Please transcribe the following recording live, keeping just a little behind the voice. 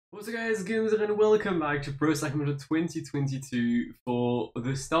What's up guys, Guillaume here and welcome back to Pro Cycling 2022 for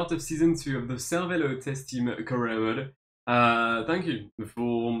the start of Season 2 of the Cervélo test team career mode. Thank you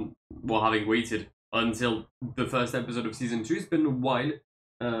for having waited until the first episode of Season 2. It's been a while.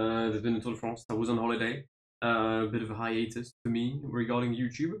 There's been a Tour de France. I was on holiday. A bit of a hiatus for me regarding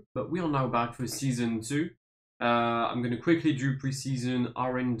YouTube, but we are now back for Season 2. I'm going to quickly do pre-season,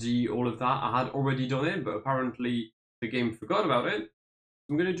 R&D, all of that. I had already done it, but apparently the game forgot about it.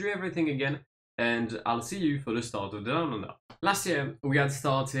 I'm going to do everything again, and I'll see you for the start of the Down Under. Last year, we had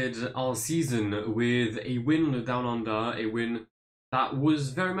started our season with a win on the Down Under, a win that was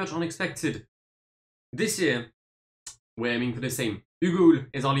very much unexpected. This year, we're aiming for the same. Hugo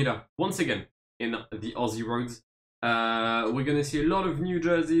is our leader, once again, in the Aussie roads. We're going to see a lot of new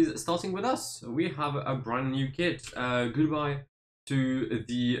jerseys, starting with us. We have a brand new kit. Goodbye to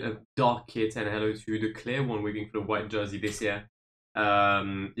the dark kit, and hello to the clear one. We're going for the white jersey this year.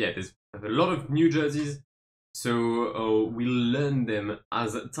 Yeah, there's a lot of new jerseys, so we'll learn them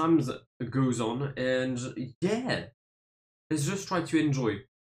as time goes on, and yeah, let's just try to enjoy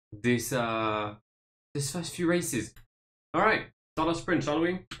this this first few races. All right, start our sprint, shall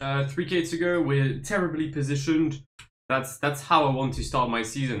we? 3K to go. We're terribly positioned. That's how I want to start my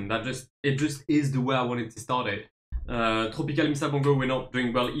season. It just is the way I wanted to start it. Tropical Misabongo, we're not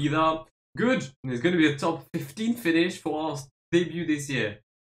doing well either. Good. There's going to be a top 15 finish for us debut this year,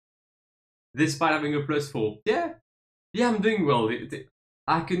 despite having a +4. Yeah, I'm doing well.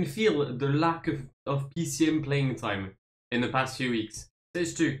 I can feel the lack of PCM playing time in the past few weeks.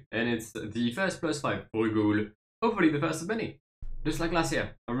 Stage 2, and it's the first +5 for a goal. Hopefully the first of many. Just like last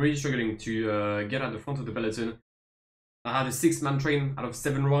year, I'm really struggling to get at the front of the peloton. I had a 6-man train out of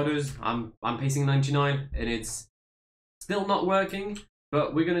 7 riders. I'm pacing 99, and it's still not working,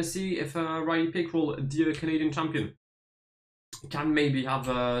 but we're gonna see if Riley Pickrell, the Canadian champion, can maybe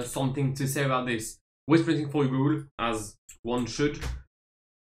have something to say about this. We're sprinting for a goal, as one should.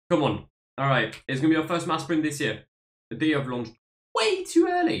 Come on. Alright, it's going to be our first mass sprint this year. The day of launch way too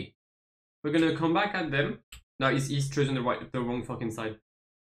early. We're going to come back at them. No, he's chosen the wrong fucking side.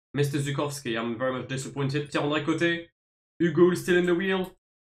 Mr. Zukowski, I'm very much disappointed. Pierre-André Côté, Hugo still in the wheel.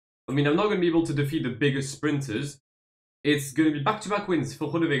 I mean, I'm not going to be able to defeat the biggest sprinters. It's going to be back-to-back wins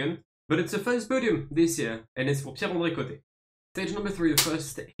for Groenewegen, but it's the first podium this year, and it's for Pierre-André Côté. Stage number 3, the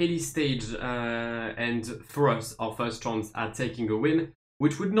first hilly stage, and for us, our first chance at taking a win,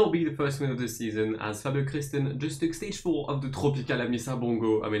 which would not be the first win of the season, as Fabio Christen just took stage 4 of the Tropical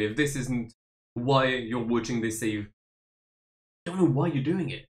Misabongo. I mean, if this isn't why you're watching this save, I don't know why you're doing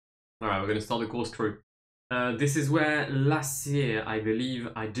it. Alright, we're going to start the course crew. This is where last year, I believe,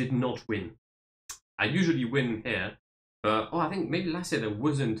 I did not win. I usually win here, but I think maybe last year there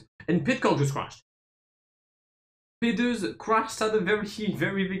wasn't. And Pitcock just crashed. P2's crashed at the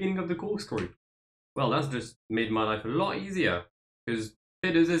very beginning of the corkscrew. Well, that's just made my life a lot easier, because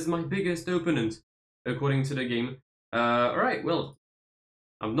P2's is my biggest opponent, according to the game. Alright, well,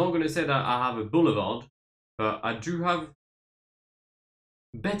 I'm not going to say that I have a boulevard, but I do have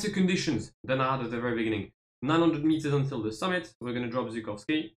better conditions than I had at the very beginning. 900 meters until the summit. We're going to drop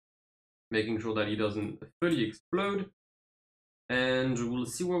Zukowski, making sure that he doesn't fully explode, and we'll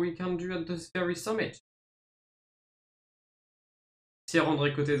see what we can do at this very summit.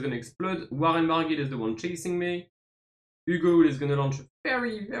 Pierre-André Côté is going to explode. Warren Barguil is the one chasing me. Hugo is going to launch a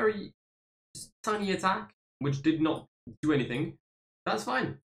very tiny attack, which did not do anything. That's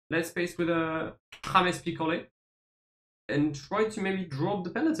fine. Let's pace with a James Picollet and try to maybe drop the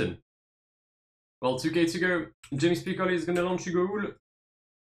peloton. Well, 2K to go. James Picollet is going to launch Hugo.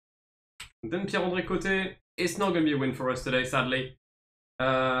 Then Pierre-André Côté. It's not going to be a win for us today, sadly.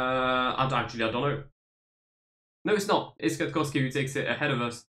 I don't know. No, it's not. It's Katkowski who takes it ahead of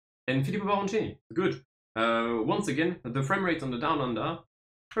us. And Filippo Baroncini. Good. Once again, the frame rate on the Down Under,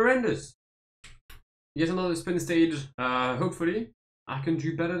 horrendous. Yet another sprint stage. Hopefully, I can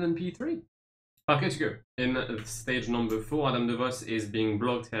do better than P3. Okay, to go. In stage number 4, Adam De Vos is being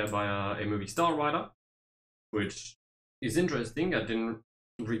blocked here by a Movistar rider, which is interesting. I didn't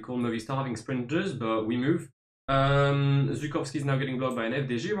recall Movistar having sprinters, but we move. Zukowski is now getting blocked by an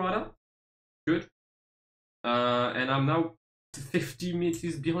FDG rider. Good. And I'm now 50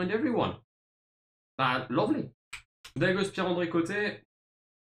 meters behind everyone. Lovely. There goes Pierre-André Côté.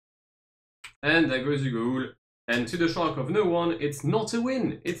 And there goes Hugo. And to the shock of no one, it's not a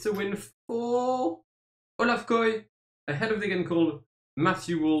win. It's a win for Olaf Koy, ahead of the again called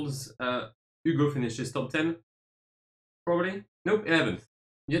Matthew Walls. Hugo finishes top 10. Probably. Nope, 11th.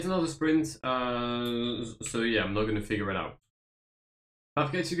 Yet another sprint. So yeah, I'm not going to figure it out.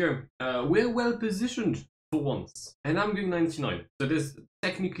 5K to go. We're well positioned for once. And I'm going 99. So there's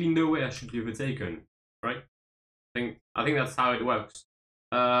technically no way I should be overtaken, right? I think that's how it works.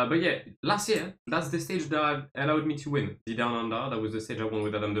 But yeah, last year, that's the stage that allowed me to win. The Down Under, that was the stage I won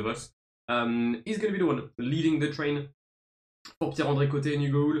with Adam DeVos. He's going to be the one leading the train for Pierre-André Côté and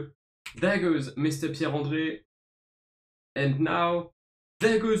Hugo Hull. There goes Mr. Pierre-André. And now,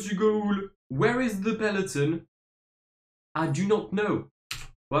 there goes Hugo Hull. Where is the peloton? I do not know.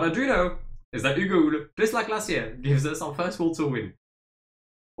 What I do know is that Hugo Hull, just like last year, gives us our first World Tour win.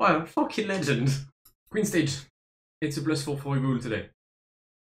 Wow, fucking legend. Green stage. It's a +4 for Hugo Hull today.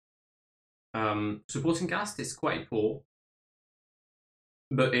 Supporting cast is quite poor,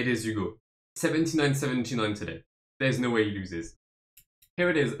 but it is Hugo. 79-79 today. There's no way he loses. Here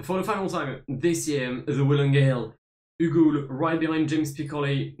it is, for the final time this year, the Willinger Hill. Hugo Hull right behind James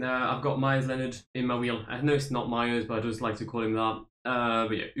Piccoli. I've got Myers Leonard in my wheel. I know it's not Myers, but I just like to call him that.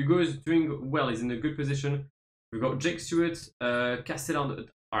 But yeah, Hugo is doing well. He's in a good position. We've got Jake Stewart, Castellan.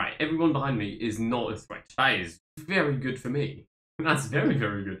 Alright, everyone behind me is not a threat. That is very good for me. That's very,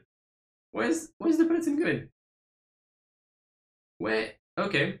 very good. Where's the peloton going? Where?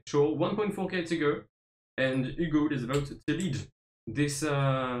 Okay, sure. 1.4k to go, and Hugo is about to lead this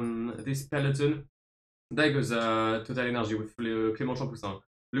this peloton. There goes Total Energy with Clément Champoussin,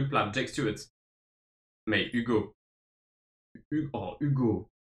 Luc Platt, Jake Stewart. Mate, Hugo. Hugo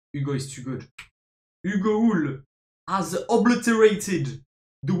is too good. Hugo Hull has obliterated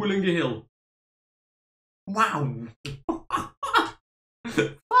the Willinger Hill. Wow.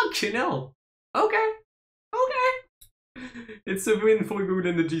 Fucking hell. Okay. It's a win for Hugo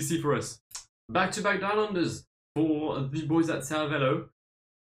and the GC for us. Back-to-back Downlanders for the boys at Cervélo.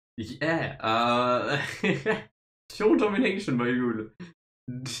 Yeah, pure domination by Hugo.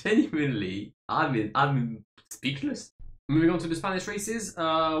 Genuinely, I'm speechless. Moving on to the Spanish races,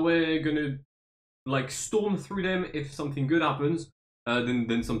 we're gonna like storm through them. If something good happens,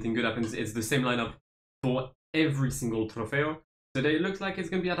 then something good happens. It's the same lineup for every single trofeo. Today it looks like it's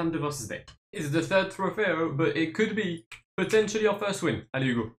gonna be Adam DeVos' day. It's the third trofeo, but it could be potentially our first win at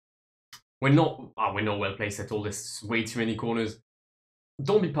Hugo. We're not well placed at all. There's way too many corners.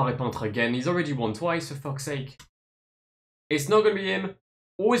 Don't be Paré Peintre again. He's already won twice, for fuck's sake. It's not gonna be him.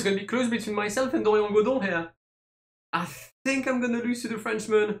 Always gonna be close between myself and Dorian Godon here. I think I'm gonna lose to the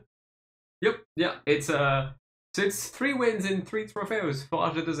Frenchman. Yep, yeah. So it's 3 wins in 3 trofeos for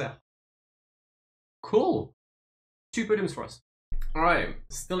Arge Desert. Cool. 2 podiums for us. Alright,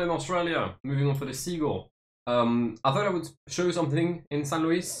 still in Australia. Moving on for the Seagull. I thought I would show something in San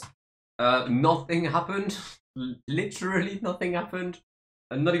Luis. Nothing happened. Literally nothing happened.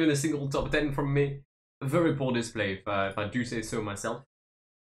 And not even a single top 10 from me. A very poor display, if I do say so myself.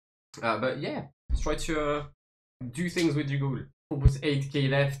 But yeah, let's try to do things with Hugo Hull. 4.8k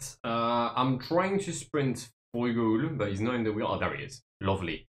left. I'm trying to sprint for Hugo Hull, but he's not in the wheel. Oh, there he is.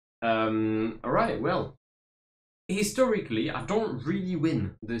 Lovely. Alright, well. Historically, I don't really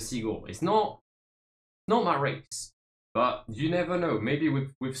win the Seagull. It's not my race. But you never know. Maybe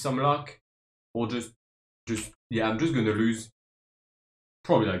with some luck, or just yeah, I'm just gonna lose.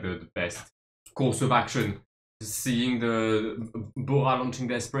 Probably like the best course of action. Seeing the Bora launching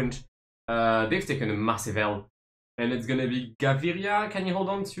their sprint, they've taken a massive L, and it's gonna be Gaviria. Can you hold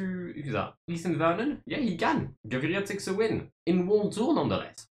on to who's that? Ethan Vernon? Yeah, he can. Gaviria takes a win in World Tour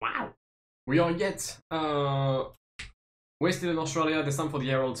nonetheless. Wow. We are yet. We're still in Australia, this time for the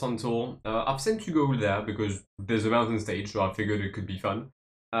Herald Sun Tour. I've sent Hugo Hull there because there's a mountain stage, so I figured it could be fun.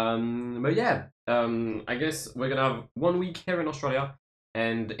 But yeah, I guess we're gonna have 1 week here in Australia,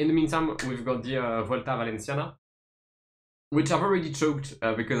 and in the meantime, we've got the Volta Valenciana, which I've already choked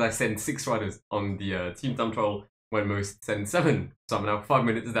because I sent 6 riders on the team time trial when most sent 7, so I'm now 5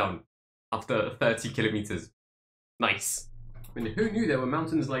 minutes down after 30 kilometers. Nice. I mean, who knew there were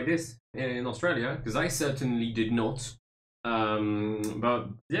mountains like this in Australia? Because I certainly did not. But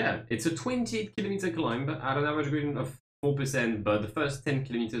yeah, it's a 28-kilometer climb at an average gradient of 4%, but the first 10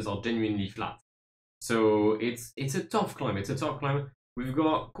 kilometers are genuinely flat. So it's a tough climb. We've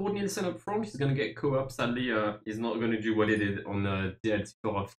got Cord Nielsen up front. He's going to get co-op. Sadly, he's not going to do what he did on the DLT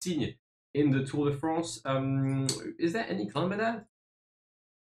Tour of Tignes in the Tour de France. Is there any climber there?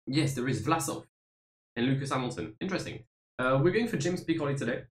 Yes, there is Vlasov and Lucas Hamilton. Interesting. We're going for James Piccoli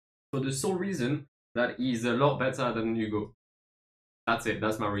today for the sole reason that he's a lot better than Hugo. That's it,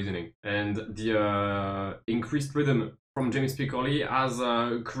 that's my reasoning. And the increased rhythm from James Piccoli has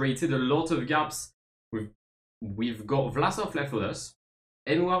created a lot of gaps. We've got Vlasov left with us,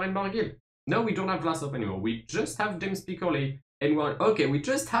 and we're in Barguil. No, we don't have Vlasov anymore. We just have James Piccoli, and we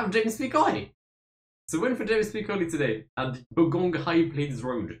just have James Piccoli. So win for James Piccoli today at the Bogong High Plains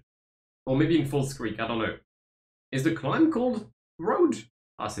Road. Or maybe in Falls Creek, I don't know. Is the climb called Road?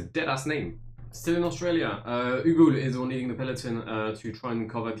 That's a dead-ass name. Still in Australia, Hugo is leading the peloton to try and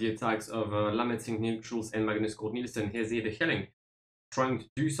cover the attacks of Lameting, Niels Schulz and Magnus Cort Nielsen. Here's the Helling, trying to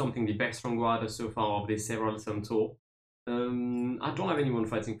do something the best strong rider so far of this Cervélo Tour. I don't have anyone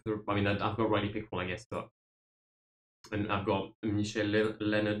fighting for the... I mean, I've got Riley Pickford, I guess, but... And I've got Michel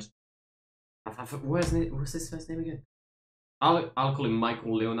Leonard. What's his first name again? I'll call him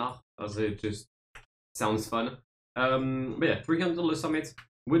Michael Leonard, as it just sounds fun. But yeah, 300 on the summit.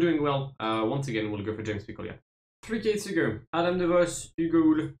 We're doing well. Once again, we'll go for James Piccoli. 3K to go. Adam DeVos,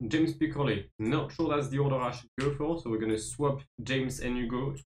 Hugo, James Piccoli. Not sure that's the order I should go for, so we're going to swap James and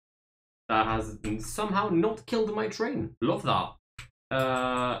Hugo. That has somehow not killed my train. Love that.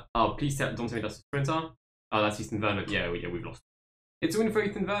 Oh, please don't tell me that's a sprinter. Oh, that's Ethan Vernon. Yeah, we've lost. It's a win for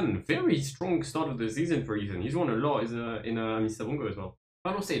Ethan Vernon. Very strong start of the season for Ethan. He's won a lot in Mr. Bongo as well.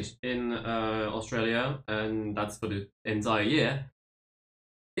 Final stage in Australia, and that's for the entire year.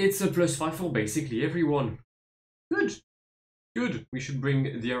 It's a +5 for basically everyone. Good. Good. We should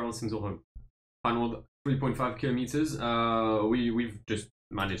bring the RL Centaur home. Final 3.5 kilometers. We've just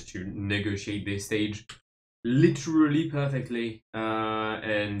managed to negotiate this stage literally perfectly.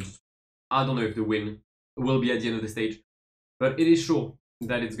 And I don't know if the win will be at the end of the stage, but it is sure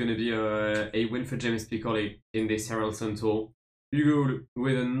that it's going to be a win for James Piccoli in this RL Centaur. Hugo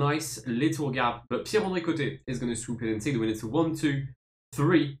with a nice little gap, but Pierre-André Côté is going to swoop in and take the win. It's a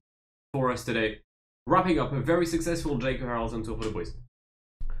 1-2-3 for us today. Wrapping up a very successful Jake Herald Tour for the boys.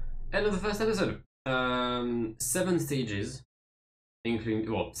 End of the first episode. 7 stages,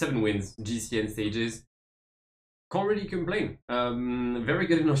 including, well, 7 wins, GCN stages. Can't really complain. Very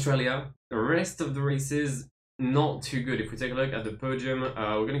good in Australia. The rest of the races, not too good. If we take a look at the podium,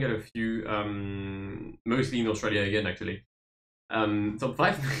 we're going to get a few, mostly in Australia again, actually. Top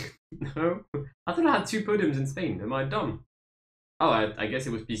 5? No? I thought I had 2 podiums in Spain. Am I dumb? Oh, I guess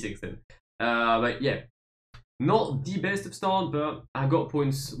it was P6 then. But yeah, not the best of start, but I got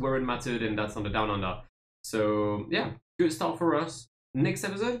points where it mattered, and that's on the down under. So yeah, good start for us. Next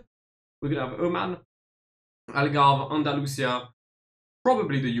episode, we're gonna have Oman, Algarve, Andalusia,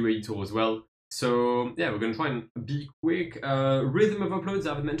 probably the UAE tour as well. So yeah, we're gonna try and be quick. Rhythm of uploads, I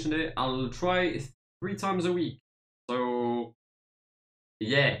haven't mentioned it. I'll try 3 times a week. So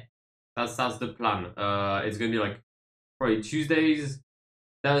yeah, that's the plan. It's gonna be like probably Tuesdays,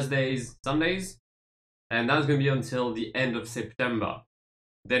 Thursdays, Sundays, and that's going to be until the end of September.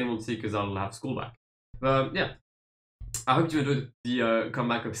 Then we'll see, because I'll have school back. But yeah, I hope you enjoyed the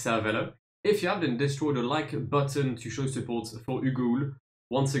comeback of Cervélo. If you have, then destroy the like button to show support for Hugo.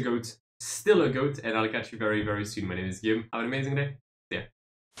 Once a goat, still a goat, and I'll catch you very, very soon. My name is Guillaume. Have an amazing day. See ya.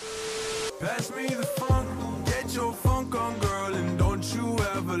 Pass me the funk.